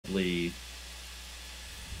basically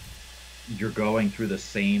you're going through the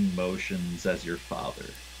same motions as your father.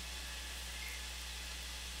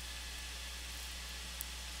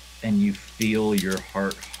 And you feel your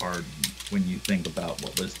heart harden when you think about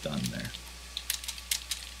what was done there.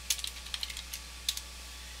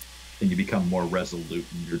 And you become more resolute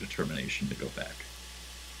in your determination to go back.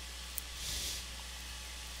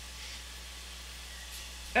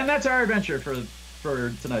 And that's our adventure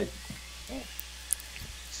for tonight.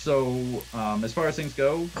 So, as far as things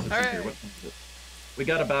go, we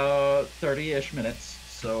got about 30-ish minutes.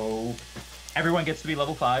 So, everyone gets to be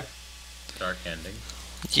level 5. Dark ending.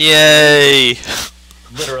 Yay!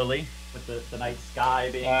 Literally, with the night sky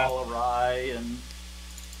being all awry and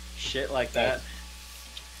shit like that.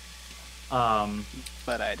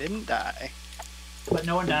 But I didn't die. But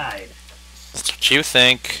no one died. That's what you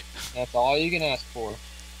think. That's all you can ask for.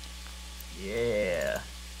 Yeah.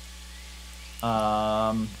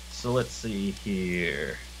 So let's see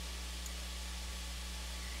here.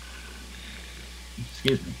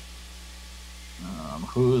 Excuse me.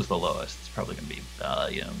 Who's the lowest? It's probably gonna be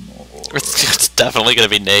Valium or... It's definitely gonna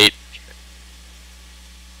be Nate.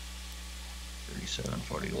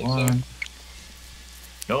 3741.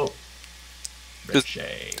 Nope.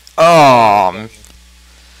 Ricochet. Oh,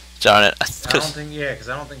 darn it. I don't think, because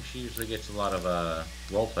I don't think she usually gets a lot of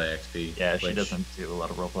roleplay XP. Yeah, she doesn't do a lot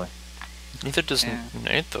of roleplay. Neither does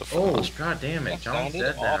Nate, though. Oh, god damn it. John's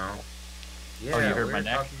dead now. Yeah, oh, you heard my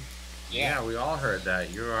neck? Yeah, we all heard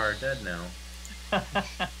that. You are dead now.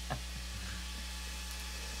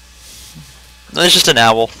 No, it's just an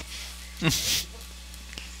owl.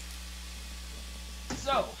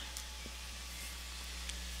 So,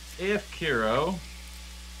 if Kiro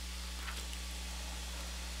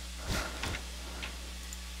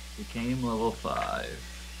became level 5,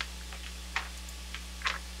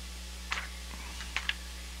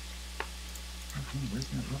 where's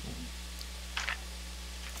that level?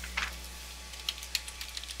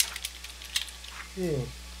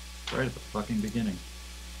 Right at the fucking beginning.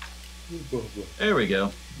 There we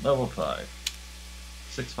go. Level 5.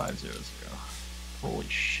 6500. Holy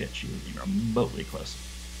shit, she was even remotely close.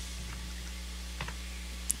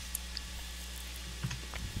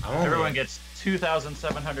 Everyone gets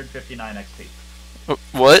 2,759 XP.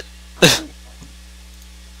 What?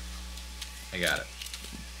 I got it.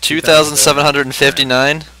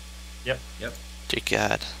 2,759? Yep. Dear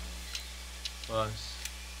God. Plus.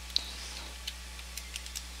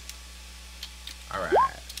 Alright.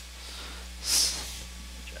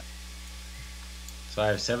 So I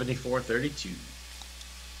have 7432.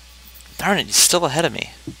 Darn it, he's still ahead of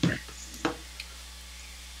me.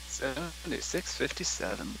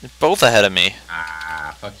 7657. They're both ahead of me.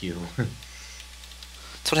 Ah, fuck you.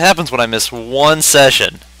 That's what happens when I miss one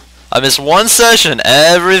session. I miss one session,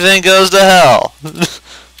 everything goes to hell.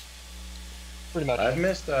 Pretty much. I've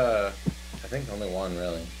missed, I think only one,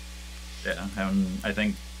 really. Yeah, and I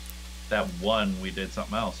think that one we did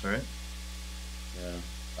something else, right? Yeah.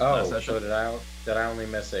 Oh, so did I only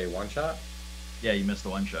miss a one-shot? Yeah, you missed the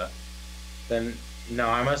one shot. Then, no,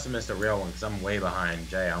 I must have missed a real one, because I'm way behind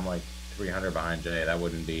Jay. I'm like 300 behind Jay. That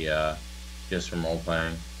wouldn't be, just from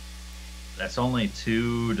role-playing. That's only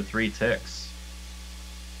 2 to 3 ticks.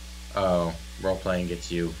 Oh, role-playing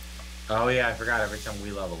gets you... Oh, yeah, I forgot. Every time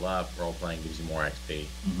we level up, role-playing gives you more XP.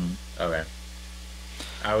 Mm-hmm. Okay.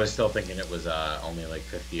 I was still thinking it was only like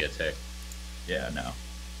 50 a tick. Yeah, no.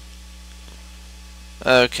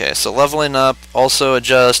 Okay, so leveling up also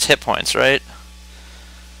adjust hit points, right?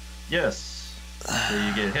 Yes. So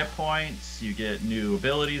you get hit points, you get new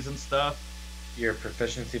abilities and stuff. Your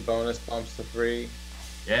proficiency bonus bumps to 3.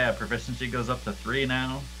 Yeah, proficiency goes up to 3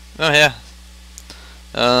 now. Oh, yeah.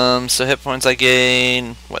 So hit points I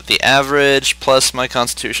gain, what, the average plus my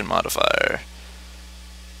constitution modifier.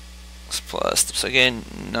 Plus, so I gain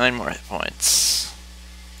 9 more hit points.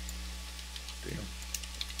 Damn.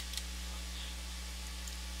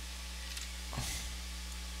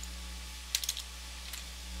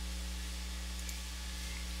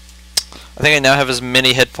 I think I now have as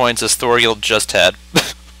many hit points as Thorgil just had.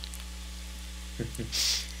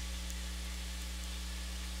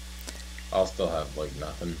 I'll still have like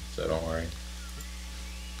nothing, so don't worry.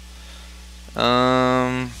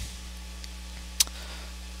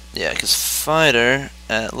 Yeah, because fighter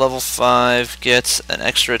at level 5 gets an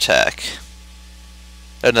extra attack.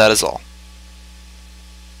 And that is all.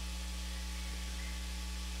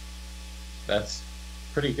 That's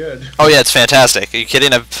pretty good. Oh yeah, it's fantastic. Are you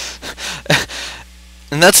kidding? And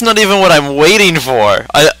that's not even what I'm waiting for.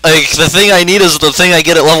 The thing I need is the thing I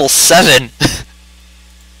get at level 7.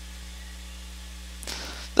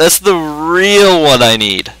 That's the real one I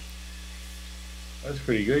need. That's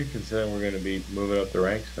pretty good considering we're going to be moving up the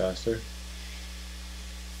ranks faster.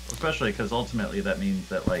 Especially because ultimately that means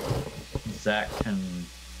that like Zach can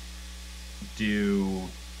do.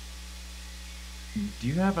 Do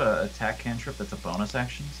you have a attack cantrip that's a bonus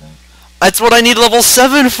action, Zach? That's what I need level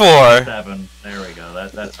 7 for! 7. There we go.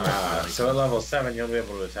 That's right. So at level 7, you'll be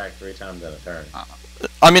able to attack 3 times in a turn.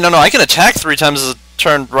 I mean, no, I can attack 3 times a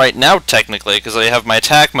turn right now, technically, because I have my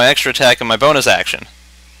attack, my extra attack, and my bonus action.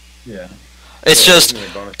 Yeah. It's just,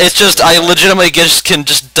 I legitimately can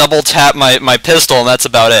just double tap my pistol, and that's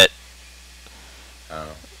about it.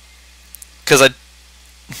 Oh. Because Yeah.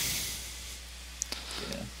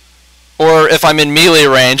 Or if I'm in melee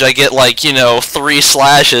range, I get, like, 3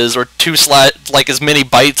 slashes, or 2 like, as many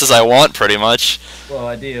bites as I want, pretty much. Well,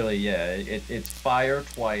 ideally, yeah. It's fire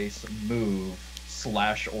twice, move,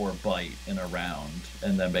 slash or bite in a round,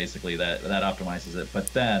 and then basically that optimizes it.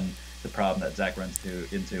 But then the problem that Zach runs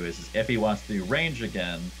into is if he wants to do range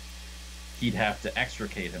again, he'd have to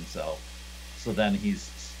extricate himself. So then he's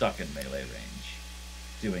stuck in melee range,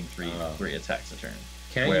 doing three attacks a turn.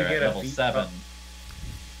 Can Where you get at a level feat 7,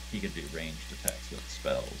 he could do ranged attacks with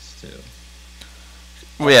spells too.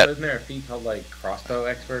 Well, yeah. Isn't there a feat called like crossbow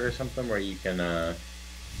expert or something where you can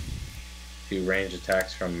do ranged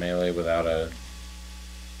attacks from melee without a?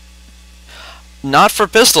 Not for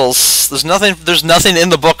pistols. There's nothing in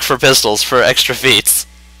the book for pistols for extra feats.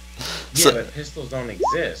 Yeah, but pistols don't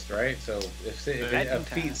exist, right? So if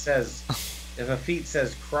a feat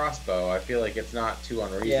says crossbow, I feel like it's not too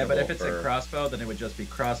unreasonable. Yeah, but if it said crossbow, then it would just be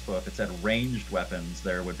crossbow. If it said ranged weapons,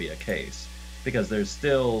 there would be a case. Because there's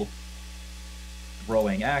still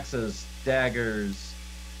throwing axes, daggers,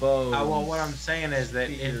 bows. Well, what I'm saying is that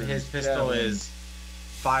if his pistol javelins. is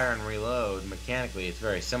fire and reload, mechanically it's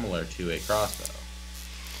very similar to a crossbow.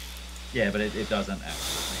 Yeah, but it doesn't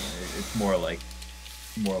actually. It's more like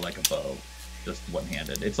a bow, just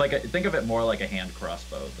one-handed. It's like think of it more like a hand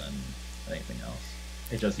crossbow than anything else.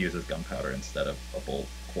 It just uses gunpowder instead of a bolt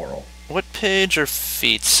quarrel. What page are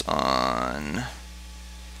feats on?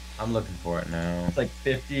 I'm looking for it now. It's like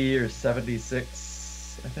 50 or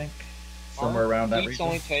 76, I think, somewhere around that Feats region.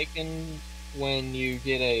 only taken when you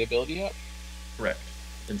get a ability up? Correct.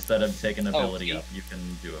 Instead of taking ability feat. up, you can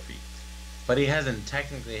do a feat. But he hasn't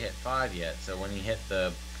technically hit 5 yet, so when he hit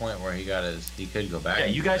the point where he could go back. Yeah,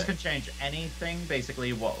 you guys it. can change anything.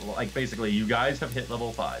 Basically, basically, you guys have hit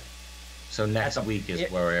level 5. So next week is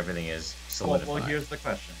where everything is solidified. Well, here's the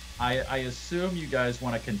question. I assume you guys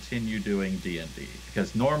want to continue doing D&D,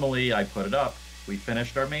 because normally I put it up. We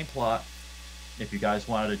finished our main plot. If you guys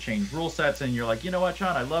wanted to change rule sets and you're like, you know what,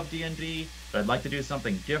 John, I love D&D, but I'd like to do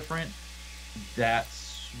something different, that's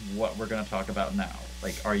what we're going to talk about now.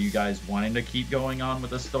 Like, are you guys wanting to keep going on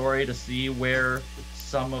with the story to see where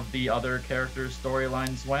some of the other characters'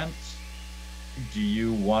 storylines went? Do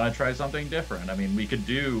you want to try something different? I mean, we could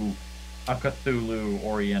do a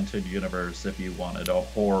Cthulhu-oriented universe if you wanted, a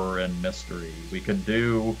horror and mystery. We could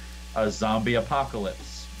do a zombie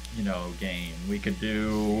apocalypse, game. We could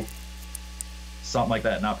do something like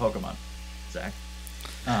that, not Pokemon. Zach?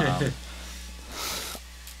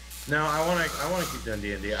 No, I want to keep doing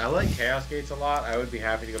D&D. I like Chaos Gates a lot. I would be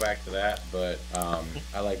happy to go back to that, but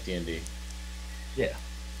I like D&D. Yeah.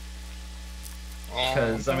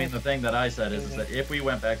 Because, I mean, the thing that I said is that if we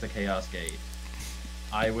went back to Chaos Gate,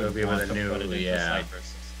 I would be want with to a new, put it into yeah.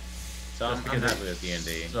 Cypress. So I'm happy with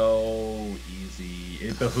D&D. So easy.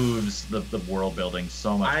 It behooves the world building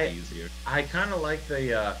so much easier. I kind of like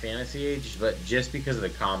the Fantasy Age, but just because of the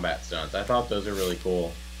combat stunts. I thought those are really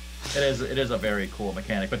cool. It is a very cool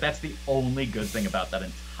mechanic, but that's the only good thing about that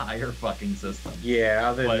entire fucking system. Yeah,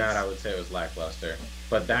 other than that, I would say it was lackluster.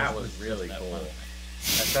 But that was really cool.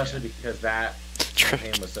 Especially because that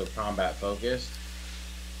campaign was so combat focused.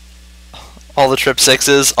 All the trip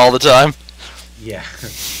 6s, all the time. Yeah.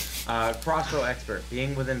 Crossbow expert.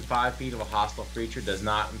 Being within 5 feet of a hostile creature does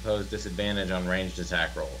not impose disadvantage on ranged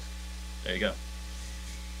attack rolls. There you go.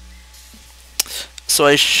 So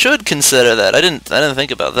I should consider that. I didn't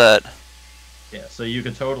think about that. Yeah, so you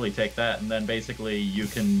could totally take that, and then basically you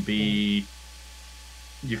can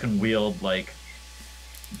wield like,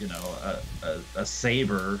 a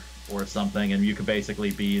saber or something, and you could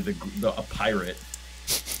basically be a pirate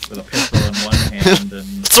with a pistol in one hand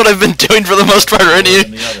and that's what I've been doing for the most part already.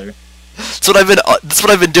 In the other. That's what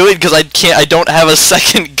I've been doing because I don't have a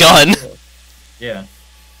second gun. Yeah.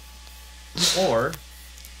 Or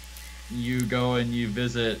you go and you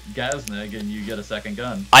visit Gaznig and you get a second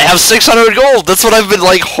gun. I have 600 gold. That's what I've been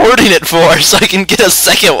like hoarding it for, so I can get a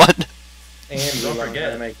second one. And don't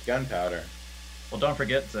forget to make gunpowder. Well, don't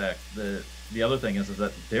forget, Zach. The other thing is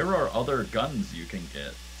that there are other guns you can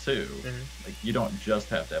get. too. Mhm. Like you don't just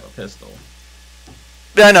have to have a pistol.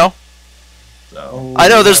 Yeah, I know. So I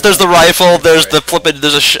know. There's the rifle. There's the flippin'. I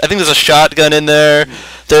think there's a shotgun in there.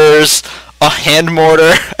 There's a hand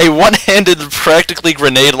mortar, a one-handed, practically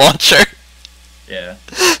grenade launcher. yeah.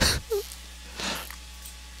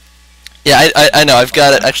 Yeah, I know. I've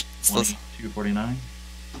got it. Actually, 249.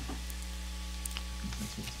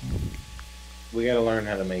 We gotta learn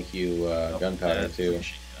how to make you gunpowder too.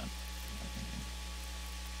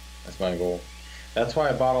 That's my goal. That's why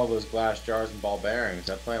I bought all those glass jars and ball bearings.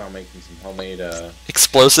 I plan on making some homemade.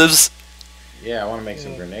 explosives. Yeah, I want to make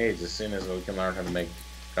some grenades as soon as we can learn how to make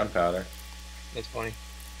gunpowder. That's funny.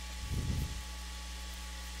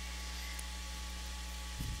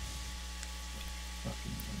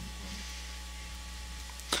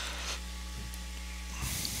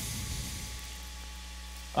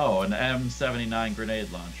 Oh, an M79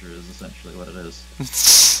 grenade launcher is essentially what it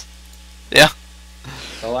is. Yeah.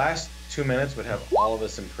 The last 2 minutes would have all of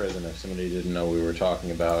us in prison if somebody didn't know we were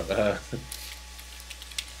talking about.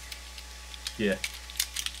 Yeah.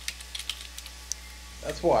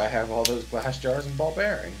 That's why I have all those glass jars and ball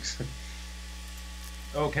bearings.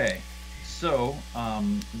 Okay. So,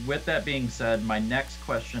 with that being said, my next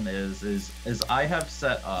question is I have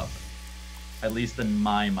set up, at least in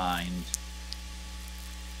my mind,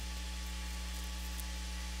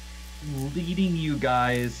 leading you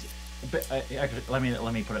guys. But actually,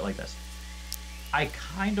 let me put it like this. I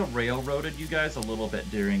kind of railroaded you guys a little bit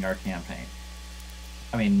during our campaign.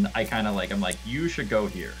 I mean, I'm like, you should go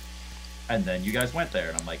here, and then you guys went there,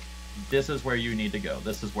 and I'm like, this is where you need to go.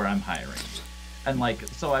 This is where I'm hiring you, and like,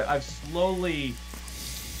 so I've slowly.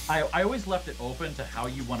 I always left it open to how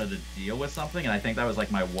you wanted to deal with something, and I think that was like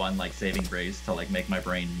my one like saving grace to like make my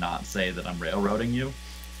brain not say that I'm railroading you.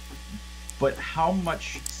 But how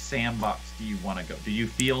much sandbox do you want to go? Do you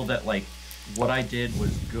feel that like what I did was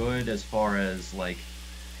good as far as like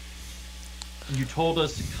you told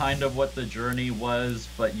us kind of what the journey was,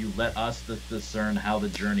 but you let us discern how the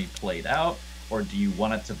journey played out? Or do you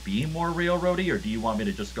want it to be more railroady, or do you want me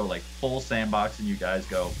to just go like full sandbox and you guys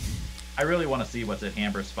go, I really want to see what's at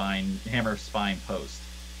Hammer Spine Post?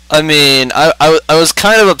 I mean, I was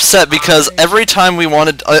kind of upset because every time we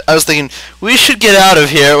wanted, I was thinking, we should get out of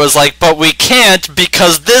here. It was like, but we can't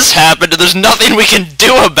because this happened and there's nothing we can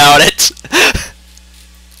do about it.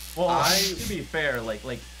 Well, to be fair, like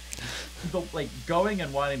going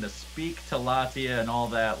and wanting to speak to Latia and all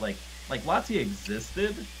that, like Latia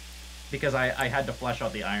existed because I had to flesh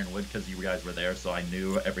out the Ironwood because you guys were there, so I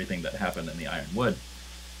knew everything that happened in the Ironwood.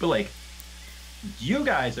 But like, you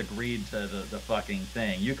guys agreed to the fucking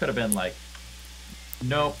thing. You could have been like,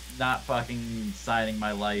 nope, not fucking signing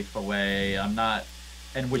my life away. I'm not,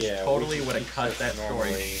 and which totally would have cut that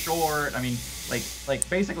story short. I mean, like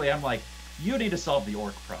basically, I'm like, you need to solve the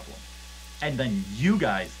orc problem, and then you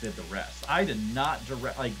guys did the rest. I did not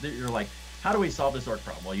direct. Like, you're like, how do we solve this orc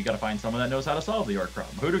problem? Well, you got to find someone that knows how to solve the orc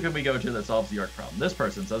problem. Who can we go to that solves the orc problem? This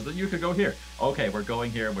person says that you could go here. Okay, we're going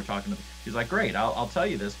here and we're talking to. He's like, great, I'll tell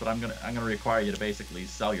you this, but I'm gonna require you to basically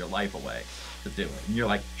sell your life away to do it. And you're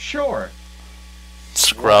like, sure.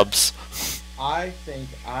 Scrubs. I think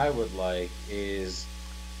I would like is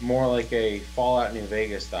more like a Fallout New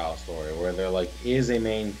Vegas style story where there like is a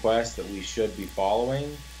main quest that we should be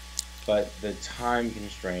following, but the time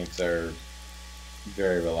constraints are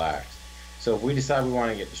very relaxed. So if we decide we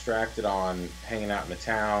want to get distracted on hanging out in a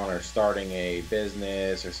town or starting a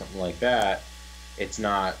business or something like that, it's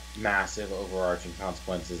not massive overarching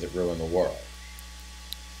consequences that ruin the world.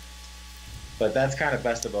 But that's kind of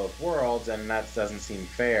best of both worlds, and that doesn't seem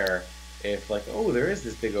fair if like, oh, there is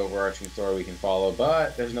this big overarching story we can follow,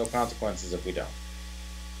 but there's no consequences if we don't.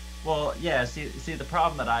 Well, yeah, see the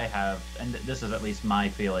problem that I have, and this is at least my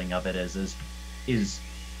feeling of it is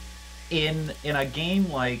in a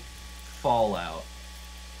game like Fallout,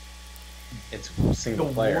 it's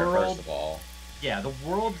single player, first of all. Yeah, the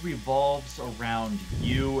world revolves around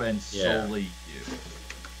you and solely you.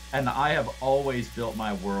 And I have always built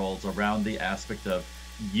my worlds around the aspect of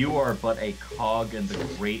you are but a cog in the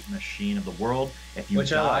great machine of the world. If you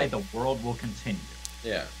die, the world will continue.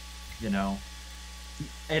 Yeah. You know?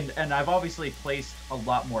 And I've obviously placed a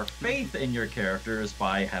lot more faith in your characters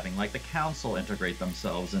by having like the council integrate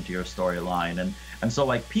themselves into your storyline, and so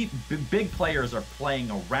like big players are playing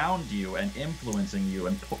around you and influencing you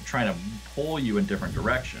and trying to pull you in different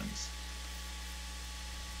directions.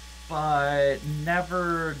 But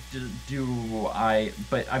never do I.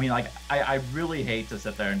 But I mean, like I really hate to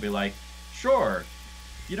sit there and be like, sure,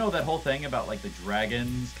 you know that whole thing about like the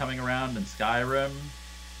dragons coming around in Skyrim.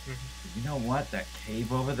 You know what? That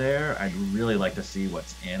cave over there, I'd really like to see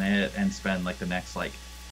what's in it and spend like the next like